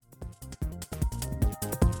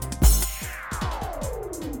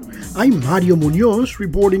I'm Mario Munoz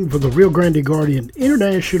reporting for the Rio Grande Guardian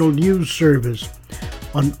International News Service.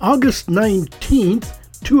 On August 19th,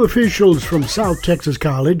 two officials from South Texas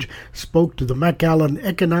College spoke to the McAllen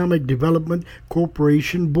Economic Development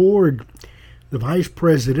Corporation Board. The Vice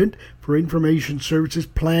President for Information Services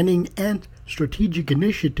Planning and Strategic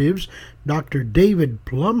Initiatives, Dr. David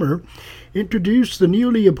Plummer, introduced the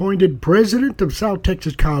newly appointed President of South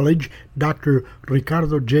Texas College, Dr.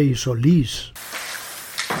 Ricardo J. Solis.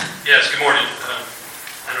 Yes, good morning.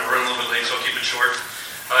 I know we're running a little bit late, so I'll keep it short.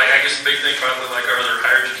 I guess the big thing, probably like our other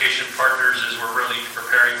higher education partners, is we're really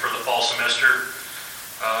preparing for the fall semester.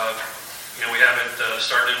 We have it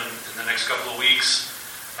starting in the next couple of weeks.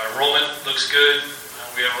 Enrollment looks good.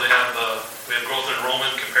 We have growth in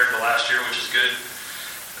enrollment compared to last year, which is good.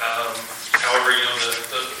 However,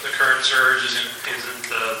 the current surge isn't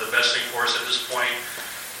the best thing for us at this point.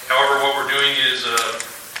 However, what we're doing is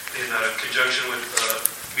in conjunction with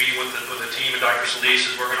meeting with the team and Dr. Solis,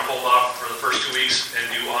 is we're going to hold off for the first 2 weeks and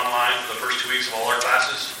do online for the first 2 weeks of all our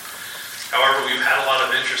classes. However, we've had a lot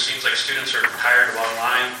of interest. Seems like students are tired of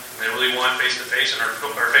online. They really want face-to-face, and our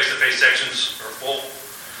face-to-face sections are full.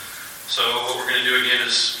 So what we're going to do again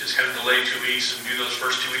is kind of delay 2 weeks and do those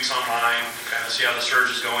first 2 weeks online, and kind of see how the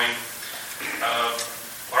surge is going.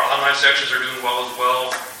 Our online sections are doing well as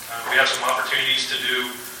well. We have some opportunities to do,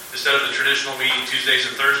 instead of the traditional meeting Tuesdays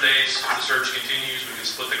and Thursdays, if the surge continues, we can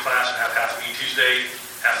split the class and have half meet Tuesday,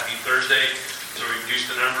 half meet Thursday, so we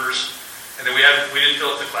reduce the numbers. And then we didn't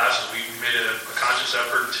fill up the classes. We made a conscious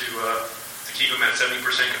effort to keep them at 70%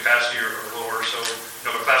 capacity or lower. So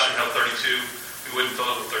if a classroom held 32, we wouldn't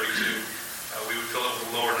fill it with 32. We would fill it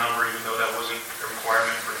with a lower number, even though that wasn't a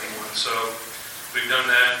requirement for anyone. So we've done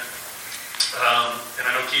that. And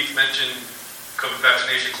I know Keith mentioned COVID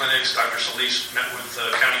vaccination clinics. Dr. Solis met with the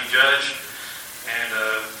county judge and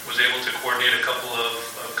was able to coordinate a couple of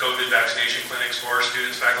COVID vaccination clinics for our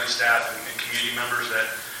students, faculty, staff, and community members that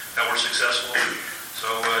were successful. So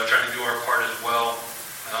trying to do our part as well.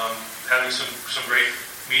 Having some great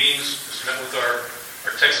meetings. Just met with our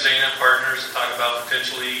Texas A&M partners to talk about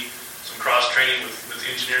potentially some cross-training with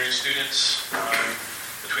engineering students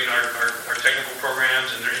between our technical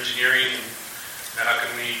programs and their engineering, and how can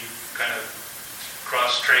we kind of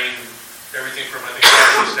cross-train everything from, I think,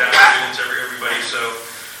 staff, students, everybody. So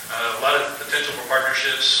a lot of potential for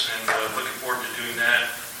partnerships, and looking forward to doing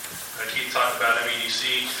that. Keith talked about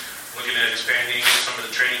MEDC, looking at expanding some of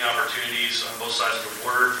the training opportunities on both sides of the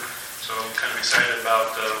border. So I'm kind of excited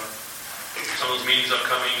about some of those meetings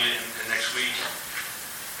upcoming in next week.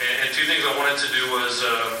 And two things I wanted to do was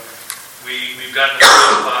we've gotten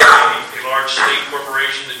approved by a large state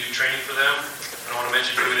corporation to do training for them. I don't want to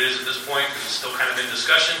mention who it is at this point because it's still kind of in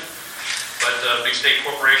discussion. But a big state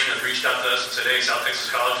corporation has reached out to us and said, "Hey, South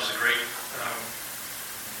Texas College is a great,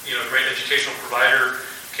 great educational provider.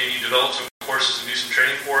 Can you develop some courses and do some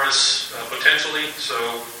training for us potentially?" So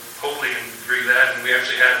hopefully you can agree to that. And we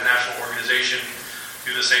actually had a national organization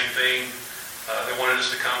do the same thing. They wanted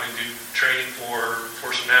us to come and do training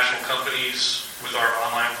for some national companies with our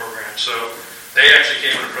online program. So they actually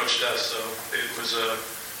came and approached us. So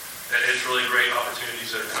it's really great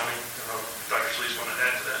opportunities that are coming. I don't know if Dr. Solis want to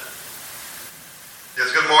add to that.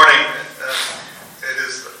 Yes, good morning.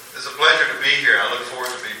 It's a pleasure to be here. I look forward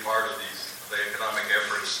to being part of the economic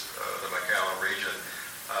efforts of the McAllen region.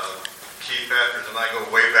 Keith Patters and I go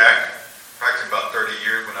way back, practically about 30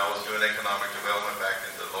 years when I was doing economic development back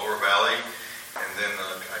in the Lower Valley. And then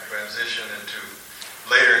I transitioned into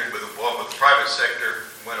later with the private sector,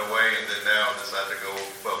 went away, and then now decided to go,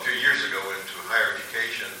 a few years ago, into higher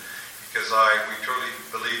education, because we truly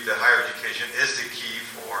believe that higher education is the key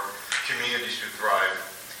for communities to thrive.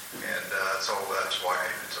 And so that's why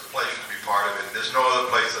it's a pleasure to be part of it. There's no other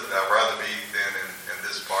place that I'd rather be than in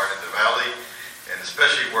this part of the valley, and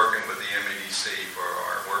especially working with the MEDC for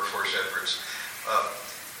our workforce efforts.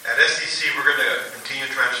 At STC, we're going to continue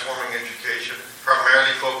transforming education, primarily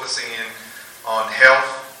focusing in on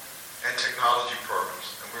health and technology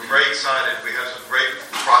programs. And we're very excited. We have some great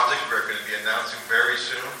projects we're going to be announcing very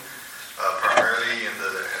soon, primarily in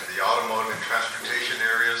the automotive and transportation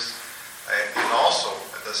areas, and also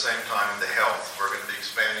at the same time in the health. We're going to be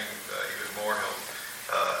expanding even more health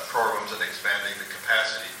programs and expanding the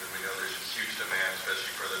capacity, because we know there's a huge demand,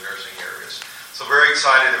 especially for the nursing areas. So very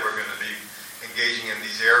excited that we're going to be engaging in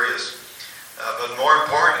these areas. But more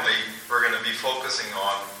importantly, we're going to be focusing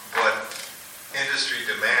on what industry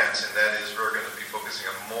demands, and that is we're going to be focusing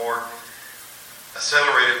on more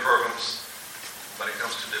accelerated programs when it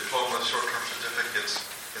comes to diplomas, short-term certificates,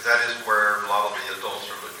 because that is where a lot of the adults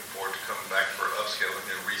are looking forward to coming back for upskilling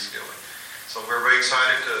and reskilling. So we're very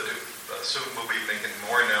excited to soon we'll be making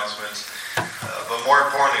more announcements. But more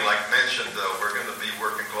importantly, like mentioned, we're going to be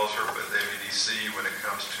working closer with MEDC when it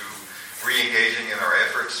comes to re-engaging in our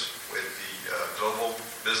efforts with the global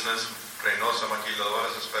business, Reynosa,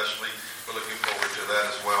 Maquiladoras especially. We're looking forward to that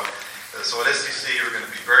as well. So at STC, we're going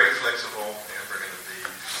to be very flexible, and we're going to be,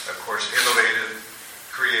 of course, innovative,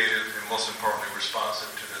 creative, and most importantly,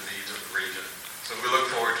 responsive to the needs of the region. So we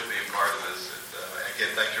look forward to being part of this. And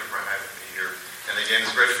again, thank you for having me here. And again,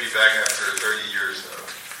 it's great to be back after 30 years,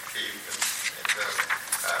 Keith. And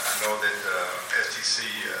I know that STC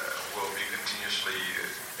will be continuously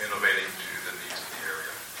innovating to the needs of the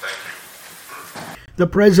area. Thank you. The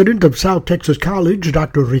president of South Texas College,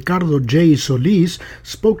 Dr. Ricardo J. Solis,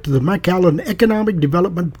 spoke to the McAllen Economic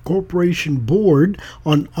Development Corporation Board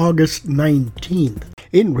on August 19th.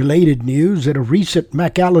 In related news, at a recent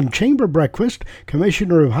McAllen Chamber breakfast,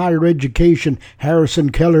 Commissioner of Higher Education Harrison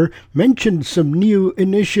Keller mentioned some new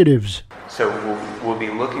initiatives. So we'll be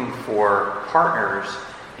looking for partners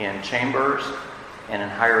in chambers and in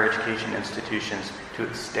higher education institutions to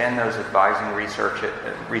extend those advising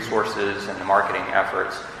resources and the marketing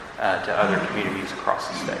efforts to other communities across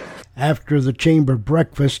the state. After the chamber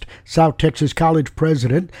breakfast, South Texas College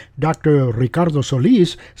President Dr. Ricardo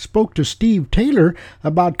Solis spoke to Steve Taylor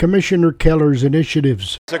about Commissioner Keller's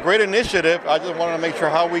initiatives. It's a great initiative. I just wanted to make sure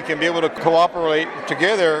how we can be able to cooperate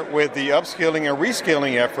together with the upskilling and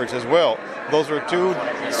reskilling efforts as well. Those are two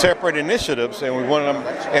separate initiatives, and we want them.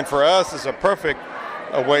 And for us, it's a perfect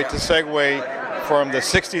way to segue from the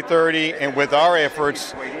 60-30 and with our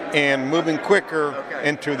efforts in moving quicker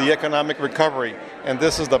into the economic recovery. And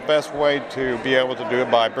this is the best way to be able to do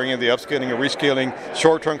it by bringing the upskilling and reskilling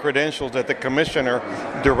short-term credentials that the commissioner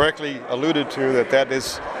directly alluded to, that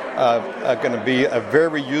is going to be a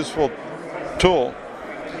very useful tool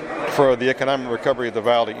for the economic recovery of the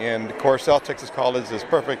Valley. And of course, South Texas College is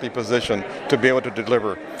perfectly positioned to be able to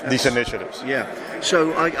deliver these initiatives. Yeah.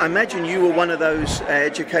 So I imagine you were one of those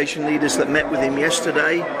education leaders that met with him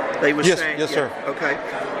yesterday. They were saying, yes, sir. Okay.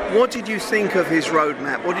 What did you think of his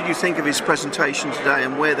roadmap? What did you think of his presentation today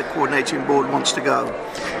and where the coordinating board wants to go?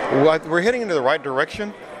 Well, we're heading in the right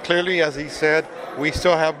direction. Clearly, as he said, we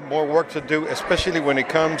still have more work to do, especially when it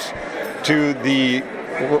comes to the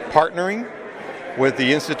partnering with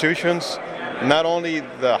the institutions, not only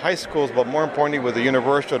the high schools, but more importantly with the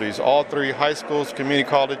universities. All three high schools, community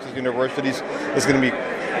colleges, universities, it's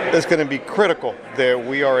going to be critical that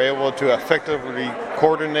we are able to effectively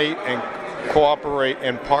coordinate and cooperate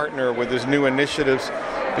and partner with these new initiatives,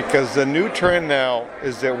 because the new trend now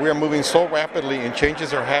is that we are moving so rapidly and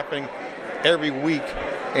changes are happening every week.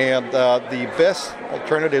 And the best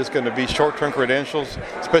alternative is going to be short-term credentials,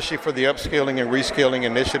 especially for the upskilling and reskilling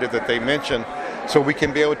initiative that they mentioned, so we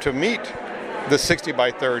can be able to meet the 60 by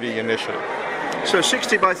 30 initiative. So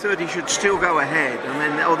 60 by 30 should still go ahead. I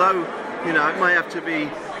mean, although, you know, it may have to be,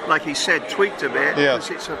 like he said, tweaked a bit, because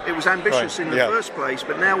it was ambitious in the first place,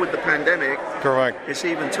 but now with the pandemic, correct, it's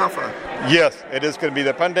even tougher. Yes, it is going to be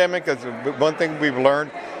the pandemic. One thing we've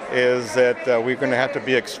learned is that we're going to have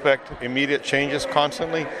to expect immediate changes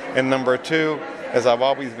constantly. And number two, as I've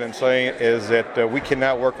always been saying, is that we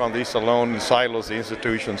cannot work on these alone in silos, the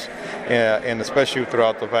institutions, and especially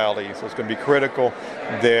throughout the Valley. So it's going to be critical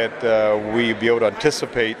that we be able to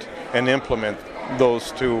anticipate and implement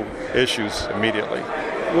those two issues immediately.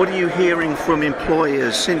 What are you hearing from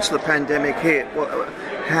employers since the pandemic hit? What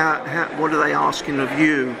are they asking of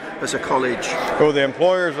you as a college? Well, the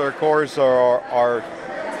employers, of course, are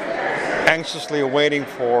anxiously awaiting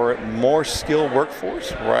for more skilled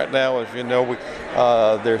workforce. Right now, as you know,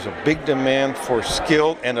 there's a big demand for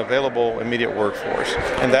skilled and available immediate workforce,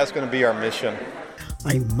 and that's going to be our mission.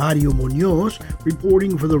 I'm Mario Munoz,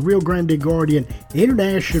 reporting for the Rio Grande Guardian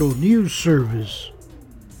International News Service.